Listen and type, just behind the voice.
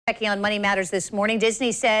Checking on Money Matters this morning,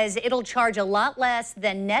 Disney says it'll charge a lot less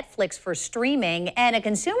than Netflix for streaming. And a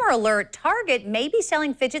consumer alert, Target may be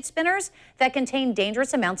selling fidget spinners that contain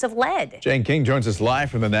dangerous amounts of lead. Jane King joins us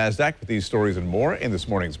live from the NASDAQ with these stories and more in this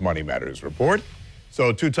morning's Money Matters report.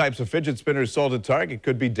 So 2 types of fidget spinners sold at Target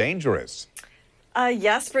could be dangerous.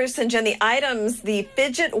 Yes, Bruce and Jen, the items, the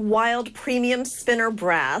Fidget Wild Premium Spinner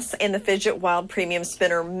Brass and the Fidget Wild Premium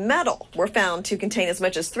Spinner Metal were found to contain as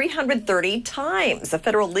much as 330 times the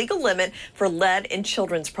federal legal limit for lead in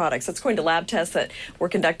children's products. That's according to lab tests that were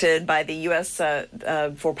conducted by the U.S.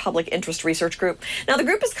 for Public Interest Research Group. Now, the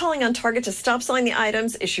group is calling on Target to stop selling the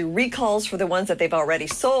items, issue recalls for the ones that they've already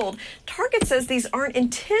sold. Target says these aren't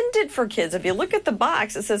intended for kids. If you look at the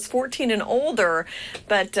box, it says 14 and older,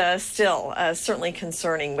 but still, certainly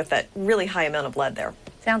concerning with that really high amount of lead there.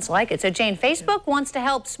 Sounds like it. So, Jane, Facebook wants to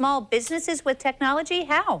help small businesses with technology.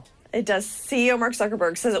 How? It does. CEO Mark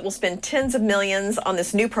Zuckerberg says it will spend tens of millions on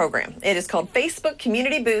this new program. It is called Facebook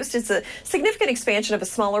Community Boost. It's a significant expansion of a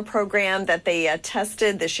smaller program that they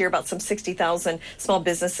tested this year. About some 60,000 small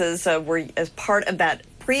businesses were as part of that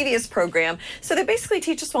previous program. So they basically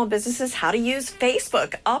teach small businesses how to use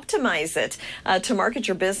Facebook, optimize it to market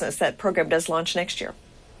your business. That program does launch next year.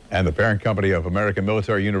 And the parent company of American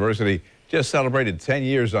Military University just celebrated 10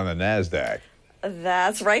 years on the NASDAQ.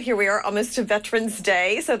 That's right. Here we are almost to Veterans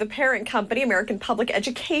Day. So the parent company, American Public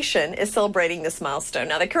Education, is celebrating this milestone.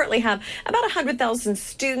 Now, they currently have about 100,000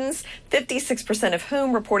 students, 56% of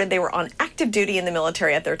whom reported they were on active duty in the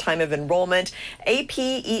military at their time of enrollment.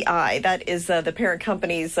 APEI, that is the parent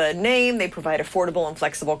company's name. They provide affordable and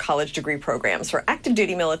flexible college degree programs for active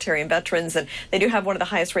duty military and veterans, and they do have one of the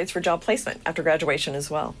highest rates for job placement after graduation as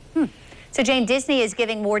well. So, Jane, Disney is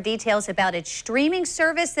giving more details about its streaming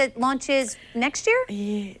service that launches next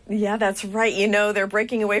year? Yeah, that's right. You know, they're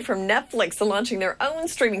breaking away from Netflix and launching their own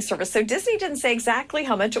streaming service. So Disney didn't say exactly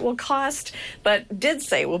how much it will cost, but did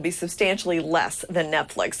say it will be substantially less than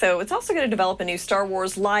Netflix. So it's also going to develop a new Star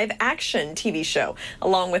Wars live action TV show,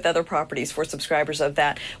 along with other properties for subscribers of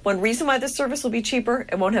that. One reason why this service will be cheaper,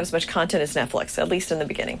 it won't have as much content as Netflix, at least in the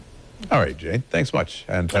beginning. All right, Jane, thanks much,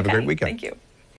 and have a great weekend. Thank you.